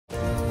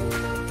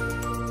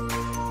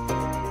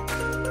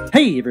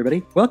Hey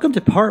everybody, welcome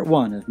to part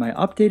 1 of my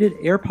updated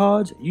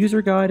AirPods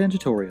user guide and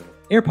tutorial,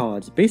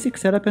 AirPods Basic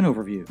Setup and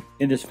Overview.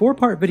 In this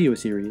 4-part video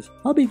series,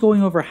 I'll be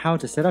going over how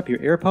to set up your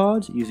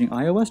AirPods using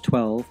iOS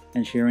 12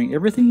 and sharing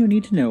everything you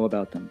need to know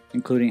about them,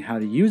 including how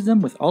to use them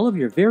with all of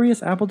your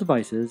various Apple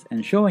devices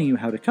and showing you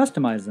how to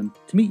customize them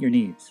to meet your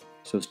needs.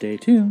 So stay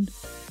tuned.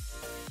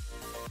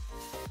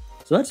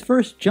 So let's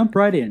first jump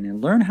right in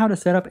and learn how to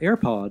set up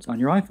AirPods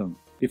on your iPhone.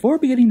 Before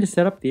beginning to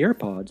set up the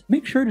AirPods,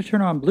 make sure to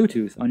turn on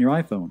Bluetooth on your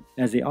iPhone,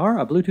 as they are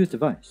a Bluetooth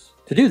device.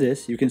 To do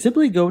this, you can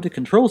simply go to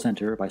Control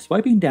Center by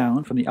swiping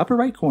down from the upper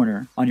right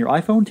corner on your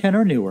iPhone 10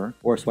 or newer,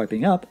 or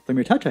swiping up from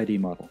your Touch ID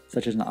model,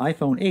 such as an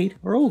iPhone 8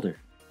 or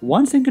older.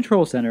 Once in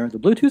Control Center, the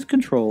Bluetooth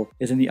control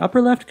is in the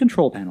upper left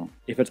control panel.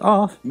 If it's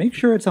off, make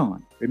sure it's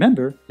on.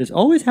 Remember, this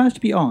always has to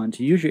be on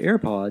to use your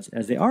AirPods,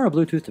 as they are a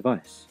Bluetooth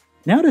device.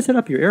 Now to set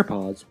up your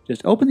AirPods,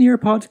 just open the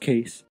AirPods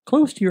case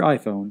close to your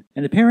iPhone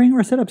and the pairing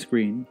or setup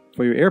screen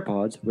for your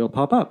AirPods will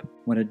pop up.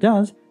 When it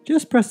does,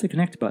 just press the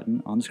connect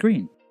button on the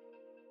screen.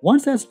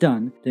 Once that's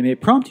done, they may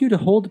prompt you to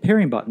hold the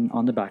pairing button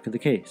on the back of the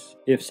case.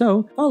 If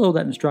so, follow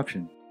that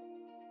instruction.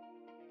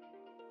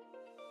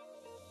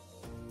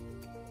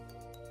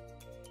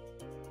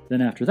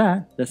 Then after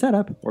that, the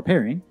setup, or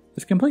pairing,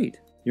 is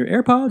complete. Your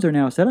AirPods are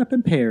now set up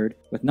and paired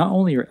with not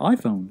only your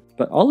iPhone,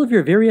 but all of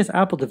your various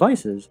Apple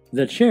devices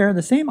that share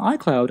the same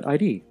iCloud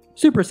ID.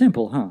 Super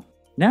simple, huh?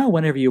 Now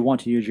whenever you want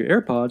to use your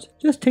AirPods,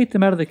 just take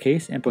them out of the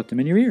case and put them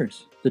in your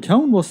ears. The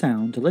tone will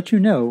sound to let you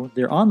know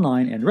they're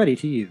online and ready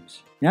to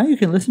use. Now you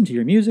can listen to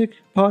your music,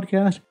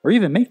 podcast, or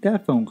even make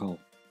that phone call.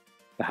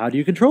 But how do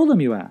you control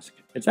them, you ask?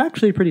 It's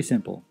actually pretty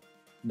simple.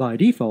 By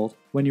default,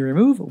 when you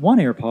remove one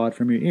AirPod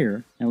from your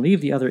ear and leave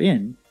the other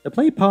in, the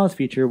play pause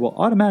feature will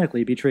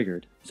automatically be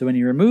triggered. So when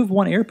you remove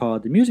one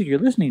AirPod, the music you're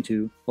listening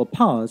to will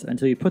pause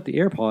until you put the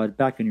AirPod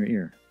back in your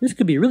ear. This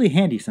could be really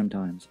handy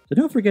sometimes, so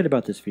don't forget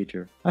about this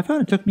feature. I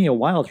found it took me a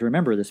while to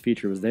remember this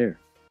feature was there.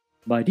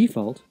 By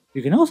default,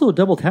 you can also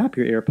double tap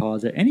your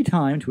AirPods at any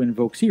time to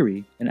invoke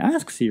Siri and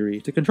ask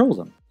Siri to control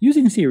them.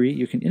 Using Siri,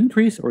 you can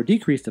increase or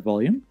decrease the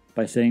volume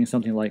by saying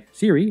something like,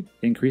 "Siri,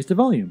 increase the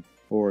volume,"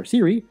 or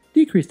 "Siri,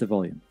 decrease the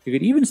volume." You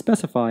could even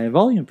specify a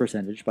volume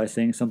percentage by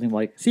saying something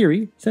like,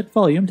 "Siri, set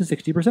volume to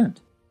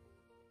 60%.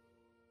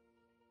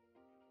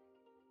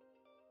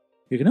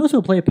 You can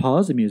also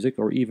pause the music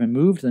or even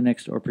move to the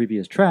next or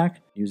previous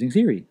track using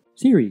Siri.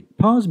 "Siri,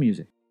 pause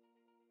music."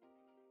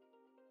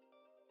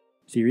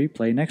 "Siri,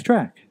 play next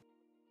track."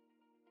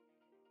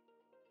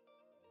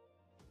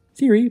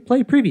 "Siri,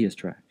 play previous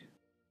track."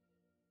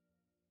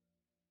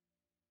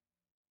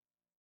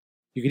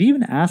 You could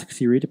even ask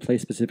Siri to play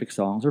specific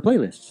songs or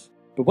playlists.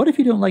 But what if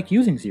you don't like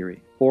using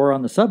Siri, or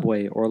on the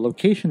subway or a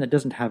location that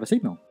doesn't have a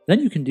signal? Then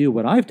you can do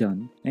what I've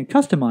done and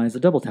customize the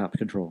double tap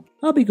control.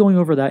 I'll be going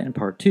over that in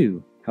part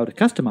 2, how to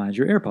customize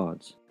your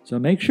AirPods. So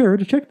make sure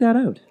to check that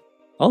out.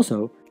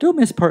 Also, don't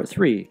miss part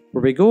 3,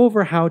 where we go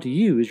over how to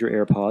use your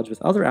AirPods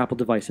with other Apple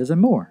devices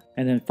and more.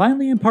 And then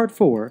finally in part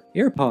 4,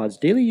 AirPods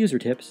daily user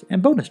tips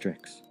and bonus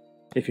tricks.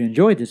 If you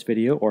enjoyed this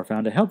video or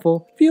found it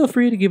helpful, feel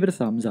free to give it a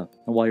thumbs up.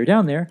 And while you're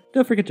down there,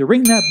 don't forget to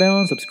ring that bell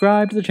and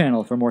subscribe to the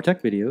channel for more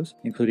tech videos,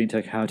 including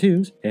tech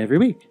how-tos, every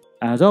week.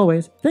 As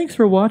always, thanks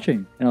for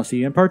watching, and I'll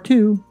see you in part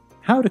 2,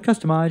 how to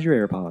customize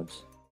your AirPods.